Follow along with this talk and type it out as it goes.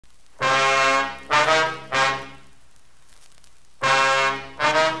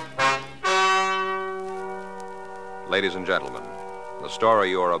Ladies and gentlemen, the story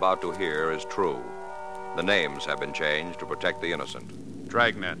you are about to hear is true. The names have been changed to protect the innocent.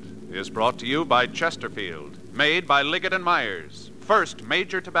 Dragnet is brought to you by Chesterfield, made by Liggett & Myers, first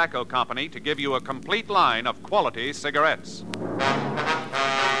major tobacco company to give you a complete line of quality cigarettes.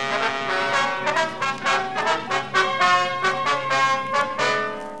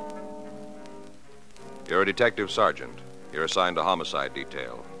 You're a detective sergeant. You're assigned to homicide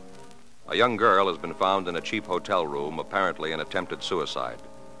detail. A young girl has been found in a cheap hotel room, apparently an attempted suicide.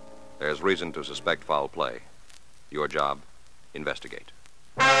 There's reason to suspect foul play. Your job, investigate.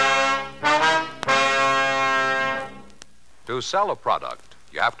 To sell a product,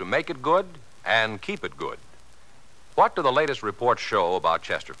 you have to make it good and keep it good. What do the latest reports show about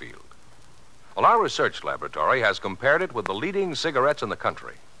Chesterfield? Well, our research laboratory has compared it with the leading cigarettes in the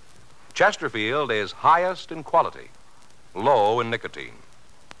country. Chesterfield is highest in quality, low in nicotine.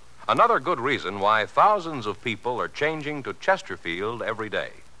 Another good reason why thousands of people are changing to Chesterfield every day.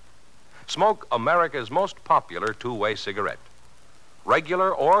 Smoke America's most popular two-way cigarette.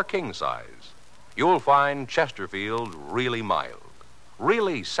 Regular or king size, you'll find Chesterfield really mild,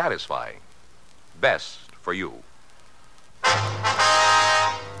 really satisfying. Best for you.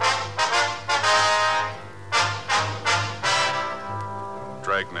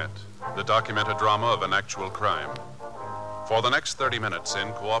 Dragnet, the documented drama of an actual crime. For the next 30 minutes,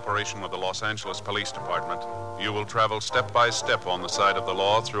 in cooperation with the Los Angeles Police Department, you will travel step by step on the side of the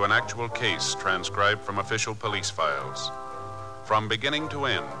law through an actual case transcribed from official police files. From beginning to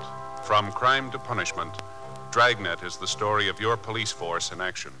end, from crime to punishment, Dragnet is the story of your police force in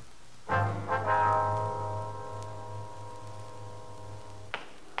action.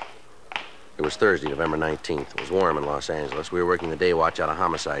 It was Thursday, November 19th. It was warm in Los Angeles. We were working the day watch out of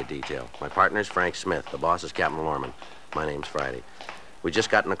homicide detail. My partner's Frank Smith. The boss is Captain Lorman. My name's Friday. We'd just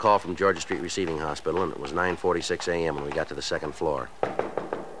gotten a call from Georgia Street Receiving Hospital, and it was 9:46 a.m. when we got to the second floor.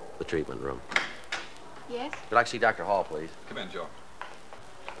 The treatment room. Yes? Would you like to see Dr. Hall, please? Come in, Joe.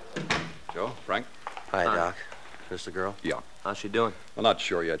 Joe, Frank? Hi, Doc. Is this the girl? Yeah. How's she doing? Well, not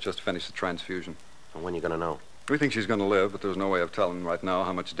sure yet. Just finished the transfusion. And when are you going to know? We think she's going to live, but there's no way of telling right now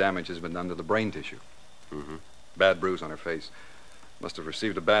how much damage has been done to the brain tissue. Mm-hmm. Bad bruise on her face. Must have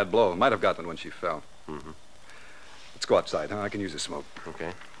received a bad blow. Might have gotten it when she fell. Mm-hmm. Let's go outside, huh? I can use a smoke.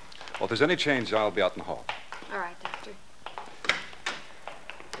 Okay. Well, if there's any change, I'll be out in the hall. All right, Doctor.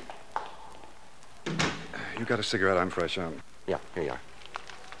 You got a cigarette? I'm fresh out. Yeah, here you are.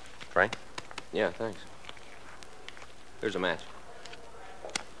 Frank? Yeah, thanks. Here's a match.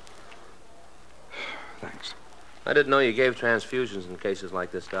 Thanks. I didn't know you gave transfusions in cases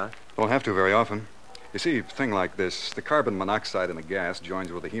like this, Doc. Don't have to very often. You see, a thing like this, the carbon monoxide in the gas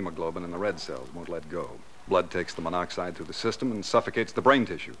joins with the hemoglobin in the red cells, won't let go. Blood takes the monoxide through the system and suffocates the brain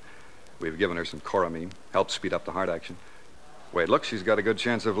tissue. We've given her some choramine, helps speed up the heart action. The way it looks, she's got a good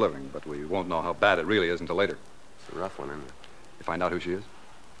chance of living, but we won't know how bad it really is until later. It's a rough one, isn't it? You find out who she is?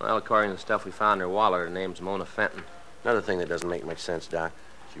 Well, according to the stuff we found in her wallet, her name's Mona Fenton. Another thing that doesn't make much sense, Doc.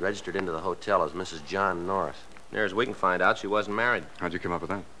 She registered into the hotel as Mrs. John Norris. Near as we can find out, she wasn't married. How'd you come up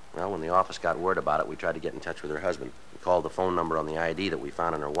with that? Well, when the office got word about it, we tried to get in touch with her husband. We called the phone number on the ID that we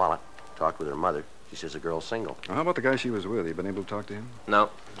found in her wallet, talked with her mother. She says the girl's single. Well, how about the guy she was with? You been able to talk to him? No,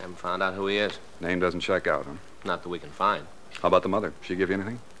 haven't found out who he is. Name doesn't check out, huh? Not that we can find. How about the mother? She give you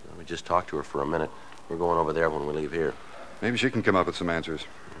anything? Well, we just talked to her for a minute. We're going over there when we leave here. Maybe she can come up with some answers.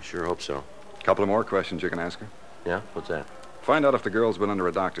 I sure hope so. A couple of more questions you can ask her. Yeah? What's that? Find out if the girl's been under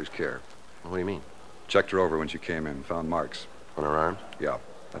a doctor's care. What do you mean? Checked her over when she came in. Found marks. On her arms? Yeah.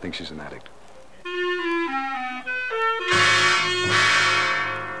 I think she's an addict.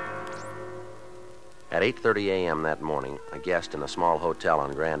 At 8:30 a.m. that morning, a guest in a small hotel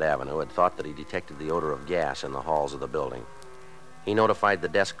on Grand Avenue had thought that he detected the odor of gas in the halls of the building. He notified the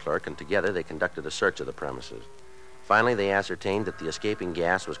desk clerk, and together they conducted a search of the premises. Finally, they ascertained that the escaping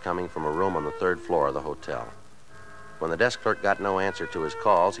gas was coming from a room on the third floor of the hotel. When the desk clerk got no answer to his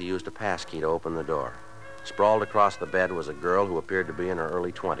calls, he used a pass key to open the door. Sprawled across the bed was a girl who appeared to be in her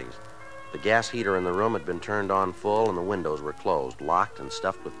early 20s. The gas heater in the room had been turned on full, and the windows were closed, locked, and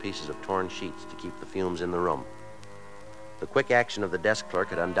stuffed with pieces of torn sheets to keep the fumes in the room. The quick action of the desk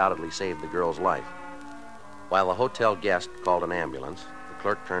clerk had undoubtedly saved the girl's life. While the hotel guest called an ambulance, the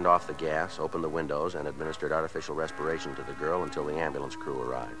clerk turned off the gas, opened the windows, and administered artificial respiration to the girl until the ambulance crew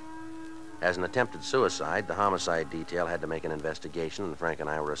arrived. As an attempted suicide, the homicide detail had to make an investigation, and Frank and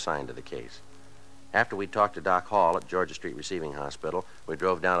I were assigned to the case. After we talked to Doc Hall at Georgia Street Receiving Hospital, we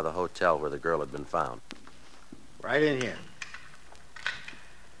drove down to the hotel where the girl had been found. Right in here.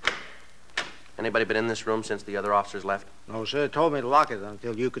 Anybody been in this room since the other officers left? No, sir. Told me to lock it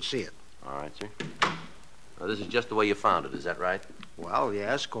until you could see it. All right, sir. Now, this is just the way you found it, is that right? Well,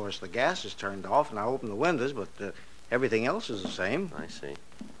 yes, of course, the gas is turned off, and I opened the windows, but everything else is the same. I see.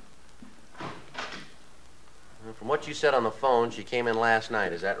 From what you said on the phone, she came in last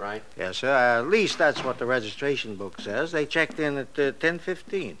night, is that right? Yes, sir. At least that's what the registration book says. They checked in at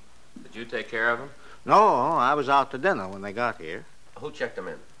 10:15. Did you take care of them? No, I was out to dinner when they got here. Who checked them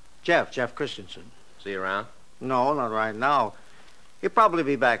in? Jeff Christensen. Is he around? No, not right now. He'll probably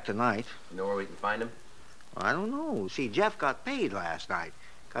be back tonight. You know where we can find him? I don't know. See, Jeff got paid last night.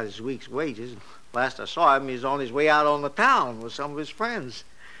 Got his week's wages. Last I saw him, he's on his way out on the town with some of his friends.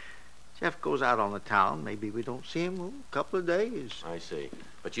 Jeff goes out on the town. Maybe we don't see him a couple of days. I see.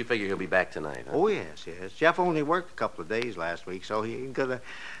 But you figure he'll be back tonight, huh? Oh, yes. Jeff only worked a couple of days last week, so he ain't gonna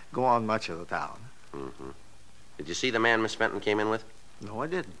go on much of the town. Mm-hmm. Did you see the man Miss Fenton came in with? No, I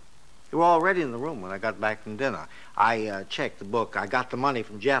didn't. They were already in the room when I got back from dinner. I checked the book. I got the money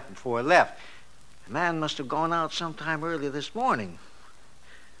from Jeff before I left. The man must have gone out sometime early this morning.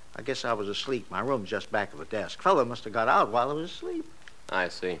 I guess I was asleep. My room's just back of the desk. Fella must have got out while I was asleep. I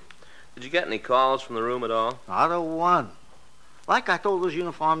see. Did you get any calls from the room at all? Not a one. Like I told those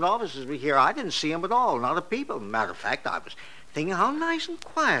uniformed officers we here, I didn't see them at all. Not a peep of them. Matter of fact, I was thinking how nice and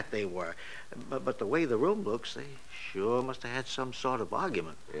quiet they were. But the way the room looks, they sure must have had some sort of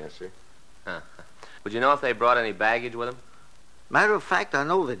argument. Yes, sir. Huh. Would you know if they brought any baggage with them? Matter of fact, I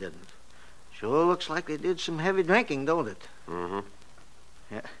know they didn't. Sure looks like they did some heavy drinking, don't it? Mm-hmm.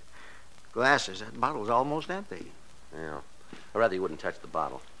 Yeah. Glasses. That bottle's almost empty. Yeah. I'd rather you wouldn't touch the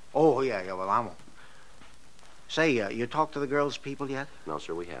bottle. Oh, yeah, well, I won't. Say, you talked to the girls' people yet? No,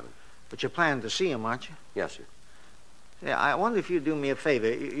 sir, we haven't. But you're planning to see them, aren't you? Yes, sir. Yeah, I wonder if you'd do me a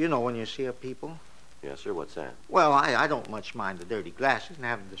favor. You know when you see a people? Yes, sir. What's that? Well, I don't much mind the dirty glasses and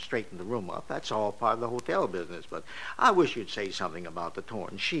having to straighten the room up. That's all part of the hotel business. But I wish you'd say something about the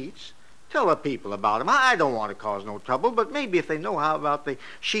torn sheets. Tell the people about them. I don't want to cause no trouble, but maybe if they know how about the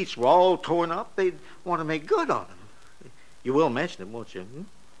sheets were all torn up, they'd want to make good on them. You will mention them, won't you? Hmm?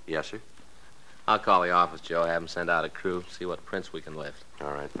 Yes, sir. I'll call the office, Joe. Have them send out a crew, see what prints we can lift.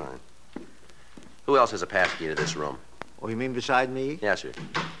 All right, fine. Who else has a pass key to this room? Oh, you mean beside me? Yes, sir.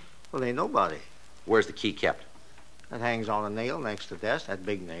 Well, ain't nobody. Where's the key kept? That hangs on a nail next to the desk. That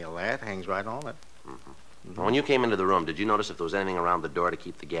big nail there, it hangs right on it. Mm-hmm. Now, when you came into the room, did you notice if there was anything around the door to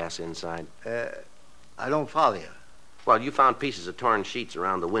keep the gas inside? I don't follow you. Well, you found pieces of torn sheets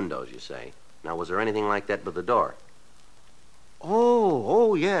around the windows, you say. Now, was there anything like that with the door?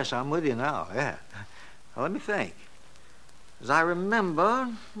 Oh, yes, I'm with you now, yeah. Now, let me think. As I remember,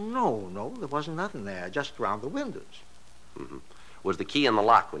 no, there wasn't nothing there, just around the windows. Mm-hmm. Was the key in the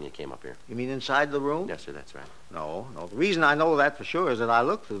lock when you came up here? You mean inside the room? Yes, sir, that's right. No. The reason I know that for sure is that I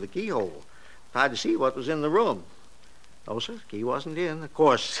looked through the keyhole. Tried to see what was in the room. No, sir, the key wasn't in. Of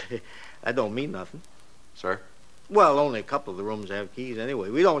course, that don't mean nothing. Sir? Well, only a couple of the rooms have keys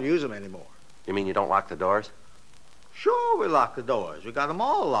anyway. We don't use them anymore. You mean you don't lock the doors? Sure, we lock the doors. We got them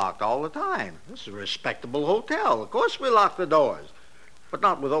all locked all the time. This is a respectable hotel. Of course we lock the doors. But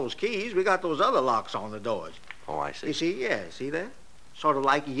not with those keys. We got those other locks on the doors. Oh, I see. You see, yeah, see that? Sort of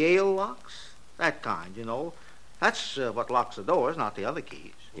like Yale locks. That kind, you know. That's what locks the doors, not the other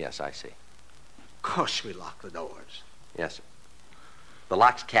keys. Yes, I see. Of course we lock the doors. Yes, sir. The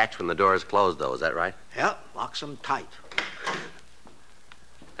locks catch when the door is closed, though. Is that right? Yep, locks them tight.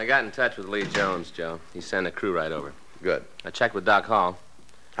 I got in touch with Lee Jones, Joe. He sent a crew right over. Good. I checked with Doc Hall.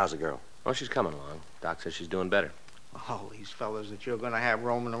 How's the girl? Oh, she's coming along. Doc says she's doing better. All these fellas that you're going to have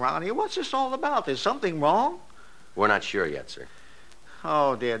roaming around here, what's this all about? Is something wrong? We're not sure yet, sir.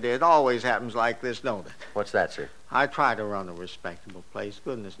 Oh, dear, it always happens like this, don't it? What's that, sir? I try to run a respectable place.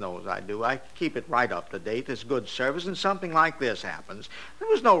 Goodness knows I do. I keep it right up to date. It's good service, and something like this happens. There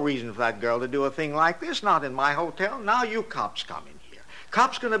was no reason for that girl to do a thing like this, not in my hotel. Now you cops come in here.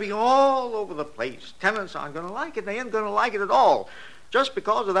 Cops going to be all over the place. Tenants aren't going to like it. They ain't going to like it at all. Just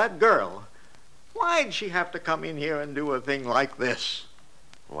because of that girl. Why'd she have to come in here and do a thing like this?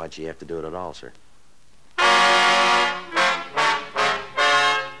 Why'd she have to do it at all, sir?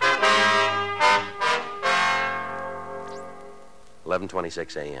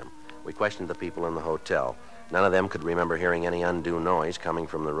 "11:26 a.m. We questioned the people in the hotel. None of them could remember hearing any undue noise coming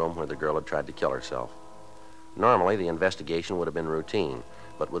from the room where the girl had tried to kill herself. Normally, the investigation would have been routine,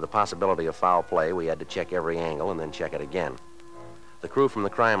 but with the possibility of foul play, we had to check every angle and then check it again. The crew from the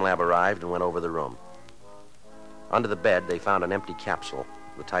crime lab arrived and went over the room. Under the bed, they found an empty capsule,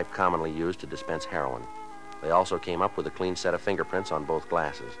 the type commonly used to dispense heroin. They also came up with a clean set of fingerprints on both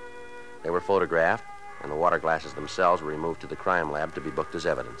glasses. They were photographed, and the water glasses themselves were removed to the crime lab to be booked as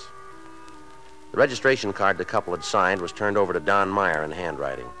evidence. The registration card the couple had signed was turned over to Don Meyer in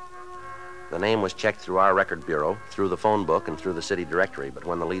handwriting. The name was checked through our record bureau, through the phone book, and through the city directory, but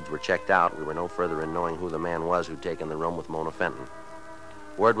when the leads were checked out, we were no further in knowing who the man was who'd taken the room with Mona Fenton.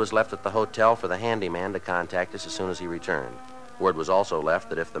 Word was left at the hotel for the handyman to contact us as soon as he returned. Word was also left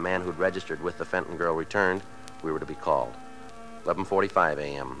that if the man who'd registered with the Fenton girl returned, we were to be called. 11:45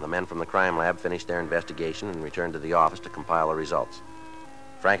 a.m., the men from the crime lab finished their investigation and returned to the office to compile the results.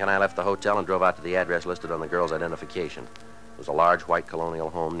 Frank and I left the hotel and drove out to the address listed on the girl's identification. It was a large white colonial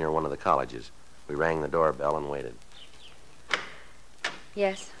home near one of the colleges. We rang the doorbell and waited.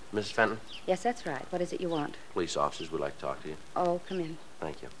 Yes? Mrs. Fenton? Yes, that's right. What is it you want? Police officers would like to talk to you. Oh, come in.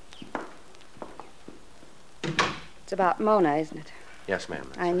 Thank you. It's about Mona, isn't it? Yes, ma'am.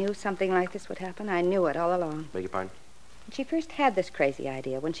 I knew something like this would happen. I knew it all along. Beg your pardon? When she first had this crazy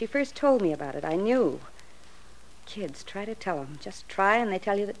idea, when she first told me about it, I knew. Kids, try to tell them. Just try, and they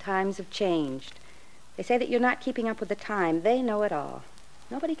tell you that times have changed. They say that you're not keeping up with the time. They know it all.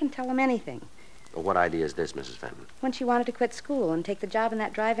 Nobody can tell them anything. Well, what idea is this, Mrs. Fenton? When she wanted to quit school and take the job in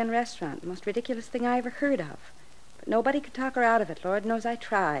that drive-in restaurant, the most ridiculous thing I ever heard of. But nobody could talk her out of it. Lord knows I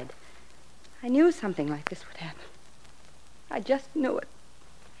tried. I knew something like this would happen. I just knew it.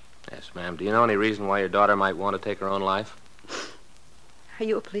 Yes, ma'am. Do you know any reason why your daughter might want to take her own life? Are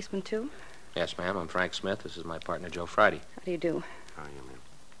you a policeman, too? Yes, ma'am. I'm Frank Smith. This is my partner, Joe Friday. How do you do? How are you, ma'am?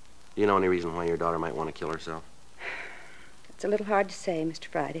 Do you know any reason why your daughter might want to kill herself? It's a little hard to say, Mr.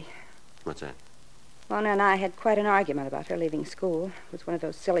 Friday. What's that? Mona and I had quite an argument about her leaving school. It was one of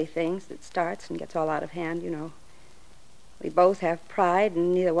those silly things that starts and gets all out of hand, you know. We both have pride,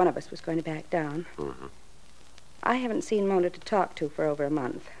 and neither one of us was going to back down. Mm-hmm. I haven't seen Mona to talk to for over a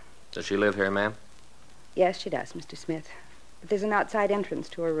month. Does she live here, ma'am? Yes, she does, Mr. Smith. But there's an outside entrance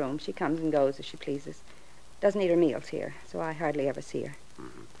to her room. She comes and goes as she pleases. Doesn't eat her meals here, so I hardly ever see her.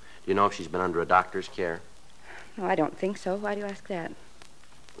 Mm-hmm. Do you know if she's been under a doctor's care? No, I don't think so. Why do you ask that?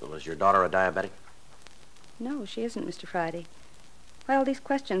 Well, is your daughter a diabetic? No, she isn't, Mr. Friday. Why all these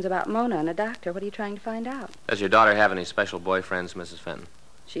questions about Mona and a doctor? What are you trying to find out? Does your daughter have any special boyfriends, Mrs. Fenton?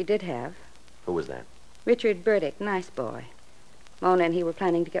 She did have. Who was that? Richard Burdick, nice boy. Mona and he were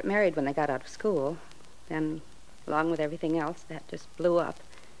planning to get married when they got out of school. Then, along with everything else, that just blew up.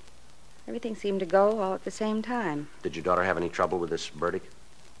 Everything seemed to go all at the same time. Did your daughter have any trouble with this Burdick?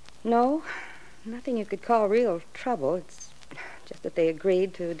 No, nothing you could call real trouble. It's just that they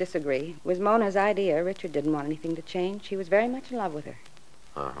agreed to disagree. It was Mona's idea. Richard didn't want anything to change. He was very much in love with her.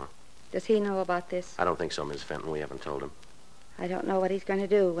 Uh-huh. Does he know about this? I don't think so, Miss Fenton. We haven't told him. I don't know what he's going to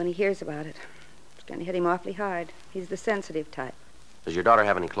do when he hears about it. It's going to hit him awfully hard. He's the sensitive type. Does your daughter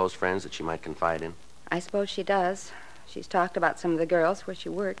have any close friends that she might confide in? I suppose she does. She's talked about some of the girls where she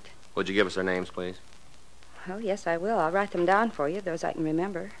worked. Would you give us their names, please? Well, yes, I will. I'll write them down for you, those I can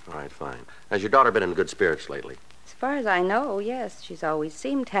remember. All right, fine. Has your daughter been in good spirits lately? As far as I know, yes. She's always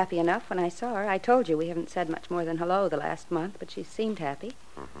seemed happy enough when I saw her. I told you we haven't said much more than hello the last month, but she seemed happy.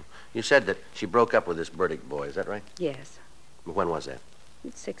 Mm-hmm. You said that she broke up with this Burdick boy, is that right? Yes. When was that?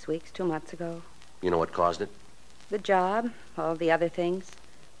 It's 6 weeks, 2 months ago. You know what caused it? The job, all the other things.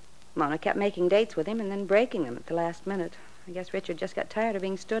 Mona kept making dates with him and then breaking them at the last minute. I guess Richard just got tired of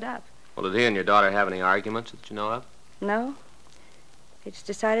being stood up. Well, did he and your daughter have any arguments that you know of? No. They just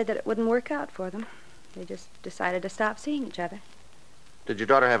decided that it wouldn't work out for them. They just decided to stop seeing each other. Did your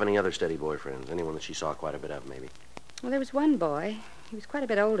daughter have any other steady boyfriends? Anyone that she saw quite a bit of, maybe? Well, there was one boy. He was quite a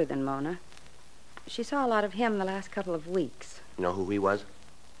bit older than Mona. She saw a lot of him the last couple of weeks. You know who he was?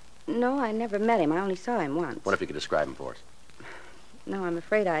 No, I never met him. I only saw him once. What if you could describe him for us? No, I'm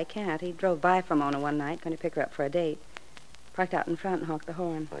afraid I can't. He drove by for Mona one night, going to pick her up for a date. Parked out in front and honked the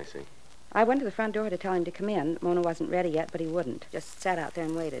horn. I see. I went to the front door to tell him to come in. Mona wasn't ready yet, but he wouldn't. Just sat out there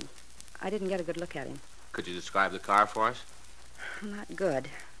and waited. I didn't get a good look at him. Could you describe the car for us? Not good.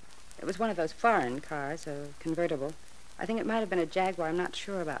 It was one of those foreign cars, a convertible. I think it might have been a Jaguar. I'm not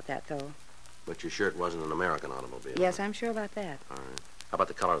sure about that, though. But you're sure it wasn't an American automobile? Yes, I'm sure about that. All right. How about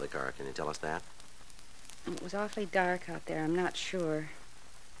the color of the car? Can you tell us that? It was awfully dark out there. I'm not sure.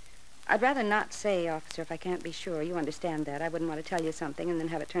 I'd rather not say, officer, if I can't be sure. You understand that. I wouldn't want to tell you something and then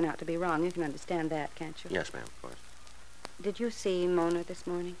have it turn out to be wrong. You can understand that, can't you? Yes, ma'am, of course. Did you see Mona this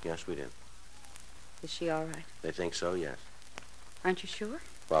morning? Yes, we did. Is she all right? They think so, yes. Aren't you sure?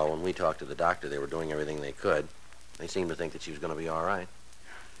 Well, when we talked to the doctor, they were doing everything they could. They seemed to think that she was going to be all right.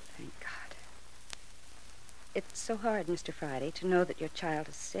 Thank God. It's so hard, Mr. Friday, to know that your child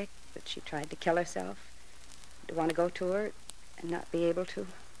is sick, that she tried to kill herself, to want to go to her and not be able to.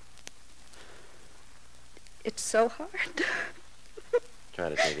 It's so hard. Try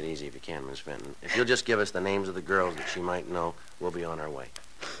to take it easy if you can, Miss Fenton. If you'll just give us the names of the girls that she might know, we'll be on our way.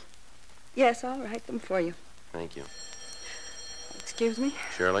 Yes, I'll write them for you. Thank you. Excuse me?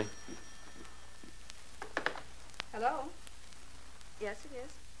 Shirley? Hello? Yes, it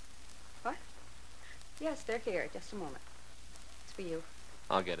is. What? Yes, they're here. Just a moment. It's for you.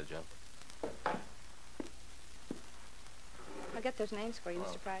 I'll get it, Joe. I'll get those names for you,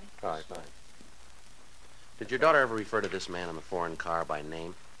 Mr. Friday. All right, fine. Did your daughter ever refer to this man in the foreign car by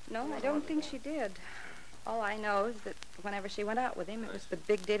name? No, I don't think she did. All I know is that whenever she went out with him, it was the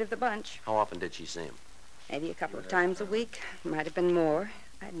big date of the bunch. How often did she see him? Maybe a couple of times a week. Might have been more.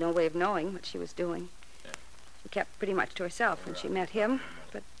 I had no way of knowing what she was doing. She kept pretty much to herself when she met him,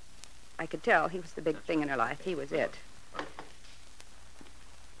 but I could tell he was the big thing in her life. He was it.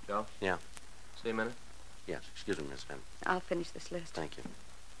 Joe? Yeah. See you a minute? Yes, excuse me, Miss Fenton. I'll finish this list. Thank you.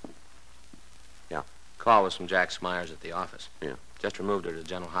 Yeah. Call was from Jack Smyers at the office. Yeah. Just removed her to the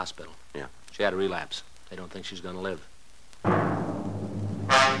general hospital. Yeah. She had a relapse. They don't think she's going to live.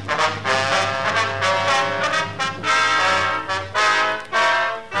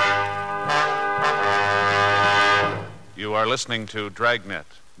 You are listening to Dragnet,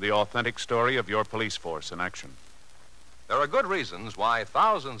 the authentic story of your police force in action. There are good reasons why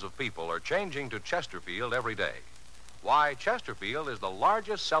thousands of people are changing to Chesterfield every day. Why Chesterfield is the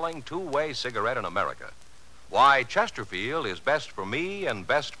largest selling two-way cigarette in America. Why Chesterfield is best for me and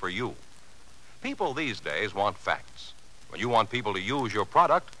best for you. People these days want facts. When you want people to use your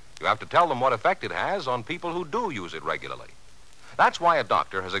product, you have to tell them what effect it has on people who do use it regularly. That's why a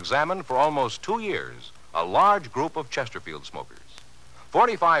doctor has examined for almost 2 years a large group of Chesterfield smokers.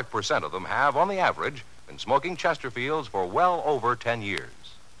 45% of them have, on the average, been smoking Chesterfields for well over 10 years.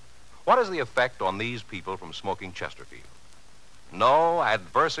 What is the effect on these people from smoking Chesterfield? No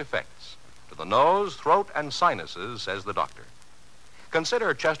adverse effects to the nose, throat, and sinuses, says the doctor.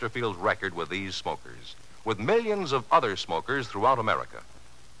 Consider Chesterfield's record with these smokers, with millions of other smokers throughout America.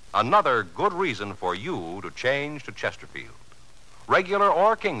 Another good reason for you to change to Chesterfield. Regular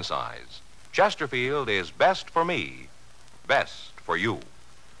or king size, Chesterfield is best for me, best for you.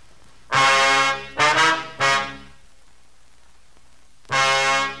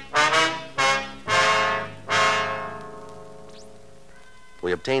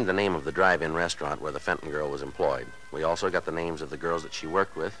 We obtained the name of the drive-in restaurant where the Fenton girl was employed. We also got the names of the girls that she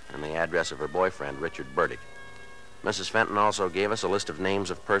worked with and the address of her boyfriend, Richard Burdick. Mrs. Fenton also gave us a list of names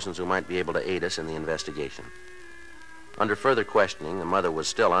of persons who might be able to aid us in the investigation. Under further questioning, the mother was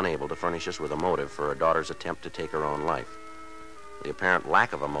still unable to furnish us with a motive for her daughter's attempt to take her own life. The apparent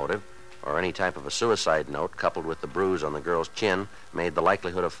lack of a motive, or any type of a suicide note, coupled with the bruise on the girl's chin, made the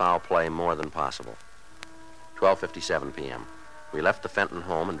likelihood of foul play more than possible. 12:57 p.m. We left the Fenton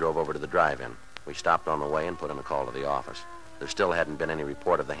home and drove over to the drive-in. We stopped on the way and put in a call to the office. There still hadn't been any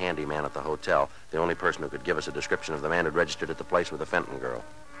report of the handyman at the hotel, the only person who could give us a description of the man who'd registered at the place with the Fenton girl.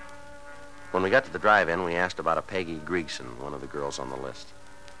 When we got to the drive-in, we asked about a Peggy Griegson, one of the girls on the list.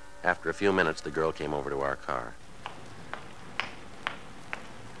 After a few minutes, the girl came over to our car.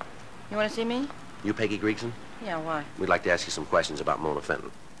 You want to see me? You Peggy Griegson? Yeah, why? We'd like to ask you some questions about Mona Fenton.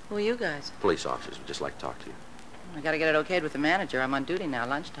 Who are you guys? Police officers. We'd just like to talk to you. I gotta get it okayed with the manager. I'm on duty now,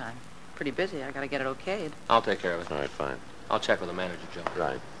 lunchtime. Pretty busy. I gotta get it okayed. I'll take care of it. All right, fine. I'll check with the manager, Joe.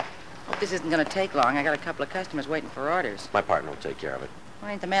 Right. Hope this isn't gonna take long. I got a couple of customers waiting for orders. My partner will take care of it.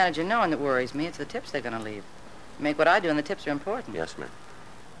 Well, ain't the manager knowing that worries me. It's the tips they're gonna leave. Make what I do, and the tips are important. Yes, ma'am.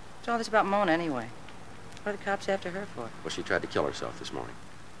 What's all this about Mona, anyway? What are the cops after her for? Well, she tried to kill herself this morning.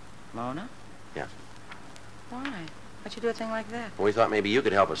 Mona? Yes. Why? Why'd you do a thing like that? Well, we thought maybe you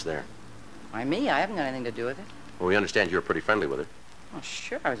could help us there. Why, me? I haven't got anything to do with it. Well, we understand you were pretty friendly with her. Well,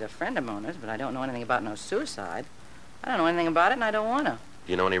 sure, I was a friend of Mona's, but I don't know anything about no suicide. I don't know anything about it, and I don't want to.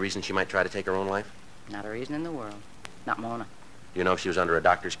 Do you know any reason she might try to take her own life? Not a reason in the world. Not Mona. Do you know if she was under a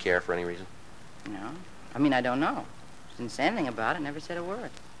doctor's care for any reason? No. I mean, I don't know. She didn't say anything about it, never said a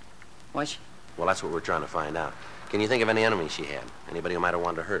word. Was she? Well, that's what we're trying to find out. Can you think of any enemies she had? Anybody who might have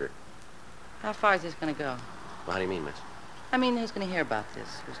wanted to hurt her? How far is this going to go? Well, how do you mean, miss? I mean, who's going to hear about this?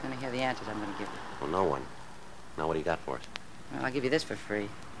 Who's going to hear the answers I'm going to give you? Well, no one. Now, what do you got for us? Well, I'll give you this for free.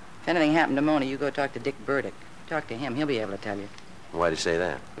 If anything happened to Mona, you go talk to Dick Burdick. Talk to him. He'll be able to tell you. Why do you say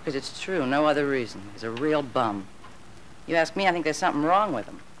that? Because it's true. No other reason. He's a real bum. You ask me, I think there's something wrong with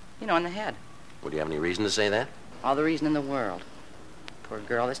him. You know, in the head. Would you have any reason to say that? All the reason in the world. Poor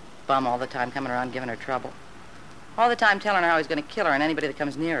girl, this bum all the time coming around giving her trouble. All the time telling her how he's going to kill her and anybody that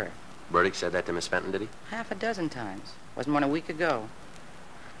comes near her. Burdick said that to Miss Fenton, did he? Half a dozen times. Wasn't more than a week ago.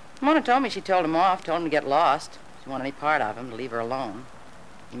 Mona told me she told him off, told him to get lost. She didn't want any part of him, to leave her alone.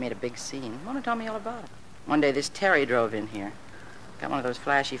 He made a big scene. Mona told me all about it. One day this Terry drove in here. Got one of those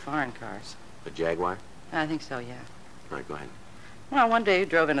flashy foreign cars. A Jaguar? I think so, yeah. All right, go ahead. Well, one day he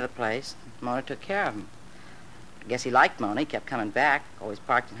drove into the place. Mona took care of him. I guess he liked Mona. He kept coming back, always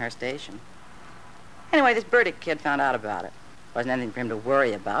parked in her station. Anyway, this Burdick kid found out about it. Wasn't anything for him to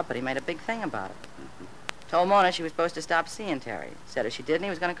worry about, but he made a big thing about it. Told Mona she was supposed to stop seeing Terry. Said if she didn't, he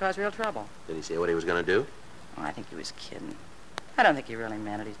was going to cause real trouble. Did he say what he was going to do? Oh, I think he was kidding. I don't think he really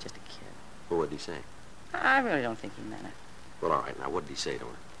meant it. He's just a kid. Well, what did he say? I really don't think he meant it. Well, all right. Now, what did he say to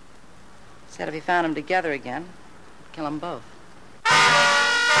her? Said if he found them together again, he'd kill them both.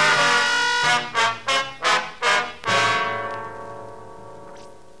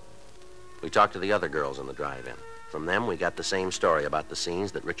 We talked to the other girls in the drive-in. From them, we got the same story about the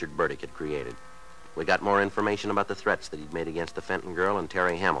scenes that Richard Burdick had created. We got more information about the threats that he'd made against the Fenton girl and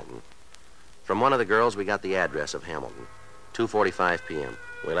Terry Hamilton. From one of the girls, we got the address of Hamilton. 2:45 p.m.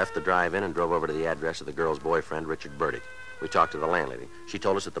 We left the drive-in and drove over to the address of the girl's boyfriend, Richard Burdick. We talked to the landlady. She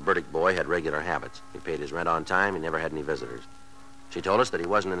told us that the Burdick boy had regular habits. He paid his rent on time. He never had any visitors. She told us that he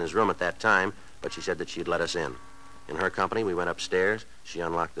wasn't in his room at that time, but she said that she'd let us in. In her company, we went upstairs. She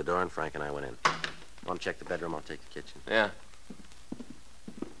unlocked the door, and Frank and I went in. Want to check the bedroom? I'll take the kitchen. Yeah.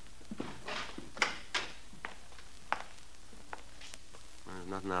 There's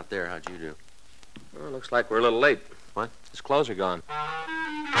nothing out there. How'd you do? Well, looks like we're a little late. What? His clothes are gone.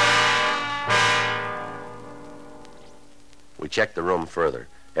 We checked the room further.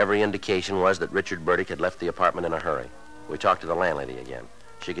 Every indication was that Richard Burdick had left the apartment in a hurry. We talked to the landlady again.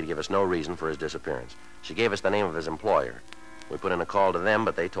 She could give us no reason for his disappearance. She gave us the name of his employer. We put in a call to them,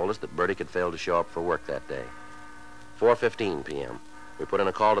 but they told us that Burdick had failed to show up for work that day. 4:15 p.m. We put in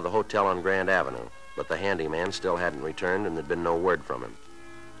a call to the hotel on Grand Avenue, but the handyman still hadn't returned and there'd been no word from him.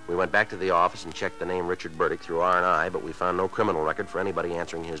 We went back to the office and checked the name Richard Burdick through R&I, but we found no criminal record for anybody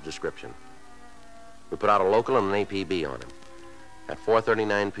answering his description. We put out a local and an APB on him. At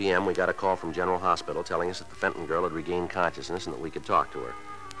 4:39 p.m., we got a call from General Hospital telling us that the Fenton girl had regained consciousness and that we could talk to her.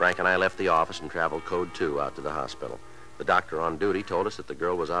 Frank and I left the office and traveled Code 2 out to the hospital. The doctor on duty told us that the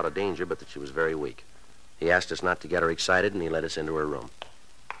girl was out of danger, but that she was very weak. He asked us not to get her excited, and he led us into her room.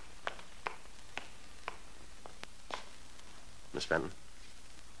 Miss Fenton?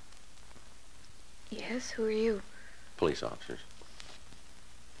 Yes, who are you? Police officers.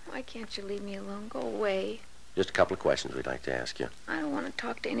 Why can't you leave me alone? Go away. Just a couple of questions we'd like to ask you. I don't want to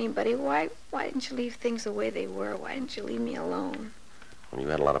talk to anybody. Why didn't you leave things the way they were? Why didn't you leave me alone? Well, you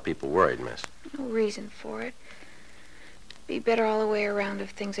had a lot of people worried, miss. No reason for it. Be better all the way around if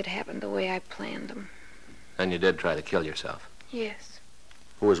things had happened the way I planned them. And you did try to kill yourself. Yes.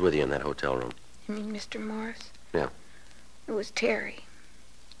 Who was with you in that hotel room? You mean Mr. Morris? Yeah. It was Terry.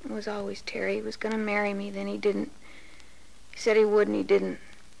 It was always Terry. He was going to marry me, then he didn't. He said he would, and he didn't.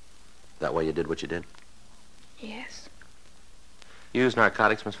 That why you did what you did? Yes. You use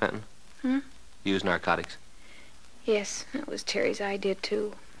narcotics, Miss Fenton? Hmm? You use narcotics? Yes, that was Terry's idea,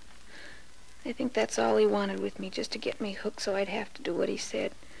 too. I think that's all he wanted with me, just to get me hooked so I'd have to do what he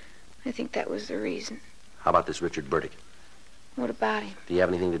said. I think that was the reason. How about this Richard Burdick? What about him? Do you have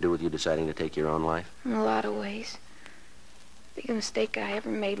anything to do with you deciding to take your own life? In a lot of ways. The biggest mistake I ever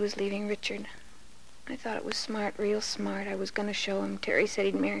made was leaving Richard. I thought it was smart, real smart. I was going to show him. Terry said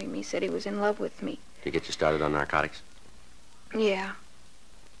he'd marry me, said he was in love with me. To get you started on narcotics? Yeah.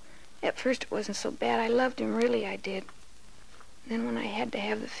 At first it wasn't so bad. I loved him, really I did. Then when I had to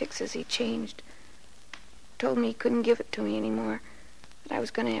have the fixes, he changed. Told me he couldn't give it to me anymore, that I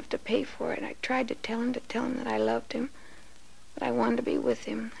was going to have to pay for it. I tried to tell him that I loved him, but I wanted to be with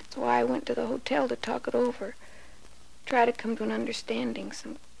him. That's why I went to the hotel to talk it over. Try to come to an understanding,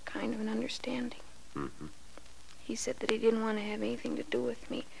 some kind of an understanding. Mm-hmm. He said that he didn't want to have anything to do with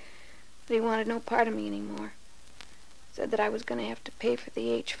me, that he wanted no part of me anymore. Said that I was going to have to pay for the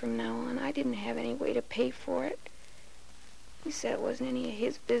H from now on. I didn't have any way to pay for it. He said it wasn't any of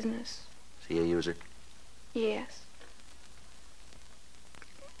his business. Is he a user? Yes.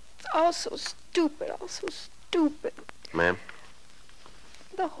 It's all so stupid, all so stupid. Ma'am?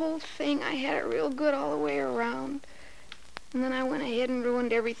 The whole thing, I had it real good all the way around. And then I went ahead and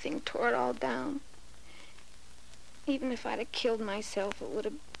ruined everything, tore it all down. Even if I'd have killed myself, it would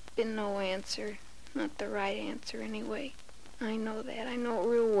have been no answer. Not the right answer, anyway. I know that. I know it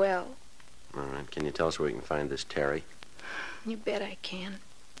real well. All right. Can you tell us where we can find this Terry? You bet I can.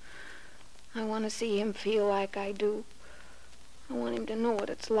 I want to see him feel like I do. I want him to know what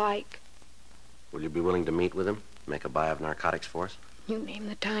it's like. Will you be willing to meet with him? Make a buy of narcotics for us? You name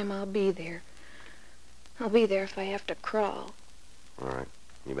the time, I'll be there. I'll be there if I have to crawl. All right.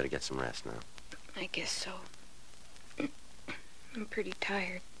 You better get some rest now. I guess so. I'm pretty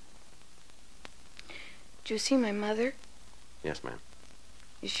tired. Did you see my mother? Yes, ma'am.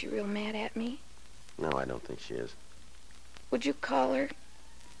 Is she real mad at me? No, I don't think she is. Would you call her?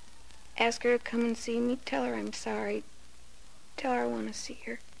 Ask her to come and see me. Tell her I'm sorry. Tell her I want to see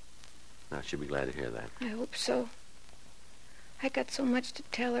her. Now, she'll be glad to hear that. I hope so. I got so much to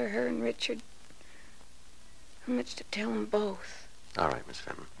tell her and Richard. So much to tell them both. All right, Miss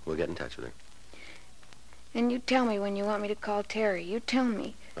Fenton. We'll get in touch with her. And you tell me when you want me to call Terry. You tell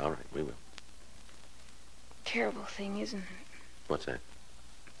me. All right, we will. Terrible thing, isn't it? What's that?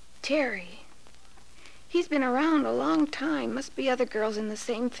 Terry. He's been around a long time. Must be other girls in the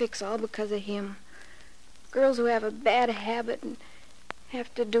same fix all because of him. Girls who have a bad habit and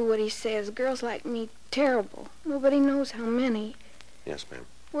have to do what he says. Girls like me, terrible. Nobody knows how many. Yes, ma'am.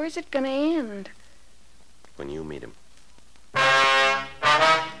 Where's it gonna end? When you meet him.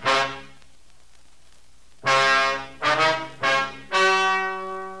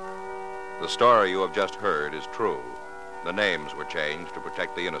 The story you have just heard is true. The names were changed to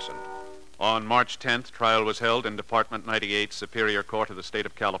protect the innocent. On March 10th, trial was held in Department 98, Superior Court of the State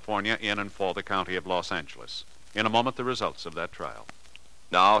of California, in and for the County of Los Angeles. In a moment, the results of that trial.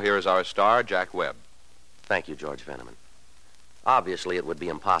 Now, here is our star, Jack Webb. Thank you, George Veneman. Obviously, it would be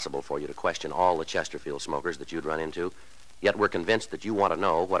impossible for you to question all the Chesterfield smokers that you'd run into, yet we're convinced that you want to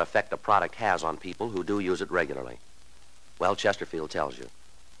know what effect a product has on people who do use it regularly. Well, Chesterfield tells you.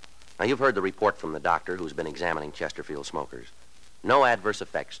 Now, you've heard the report from the doctor who's been examining Chesterfield smokers. No adverse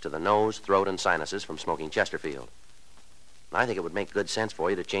effects to the nose, throat, and sinuses from smoking Chesterfield. I think it would make good sense for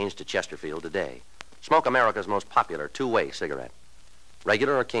you to change to Chesterfield today. Smoke America's most popular two-way cigarette.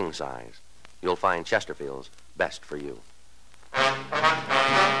 Regular or king size. You'll find Chesterfield's best for you.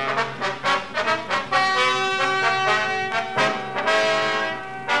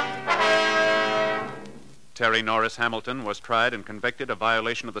 Terry Norris Hamilton was tried and convicted of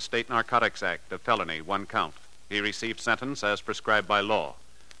violation of the State Narcotics Act, a felony, 1 count. He received sentence as prescribed by law.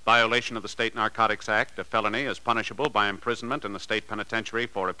 Violation of the State Narcotics Act, a felony, is punishable by imprisonment in the state penitentiary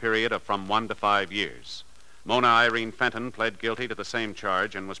for a period of from 1 to 5 years. Mona Irene Fenton pled guilty to the same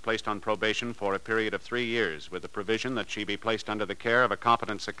charge and was placed on probation for a period of 3 years with the provision that she be placed under the care of a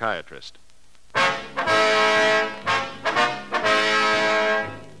competent psychiatrist.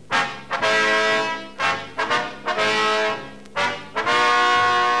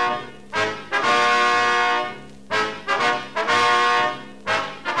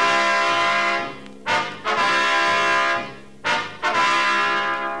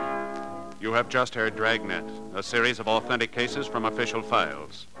 You have just heard Dragnet, a series of authentic cases from official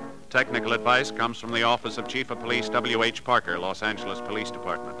files. Technical advice comes from the Office of Chief of Police W.H. Parker, Los Angeles Police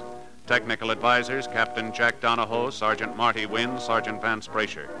Department. Technical advisors, Captain Jack Donahoe, Sergeant Marty Wynn, Sergeant Vance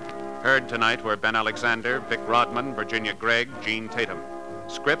Brasher. Heard tonight were Ben Alexander, Vic Rodman, Virginia Gregg, Gene Tatum.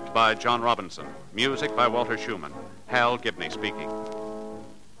 Script by John Robinson. Music by Walter Schumann. Hal Gibney speaking.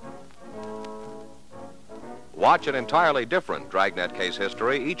 Watch an entirely different Dragnet case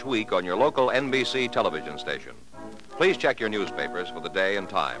history each week on your local NBC television station. Please check your newspapers for the day and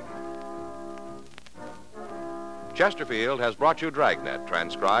time. Chesterfield has brought you Dragnet,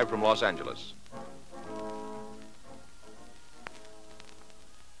 transcribed from Los Angeles.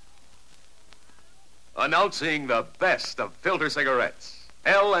 Announcing the best of filter cigarettes,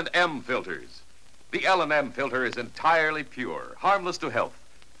 L&M filters. The L&M filter is entirely pure, harmless to health,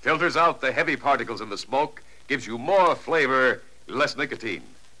 filters out the heavy particles in the smoke, gives you more flavor, less nicotine.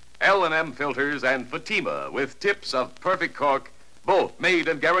 L&M filters and Fatima with tips of perfect cork, both made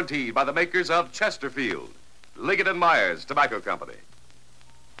and guaranteed by the makers of Chesterfield, Liggett & Myers Tobacco Company.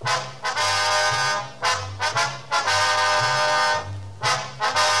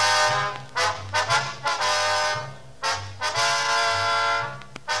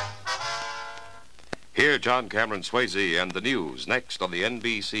 Hear John Cameron Swayze and the news next on the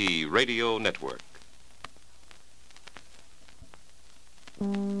NBC Radio Network.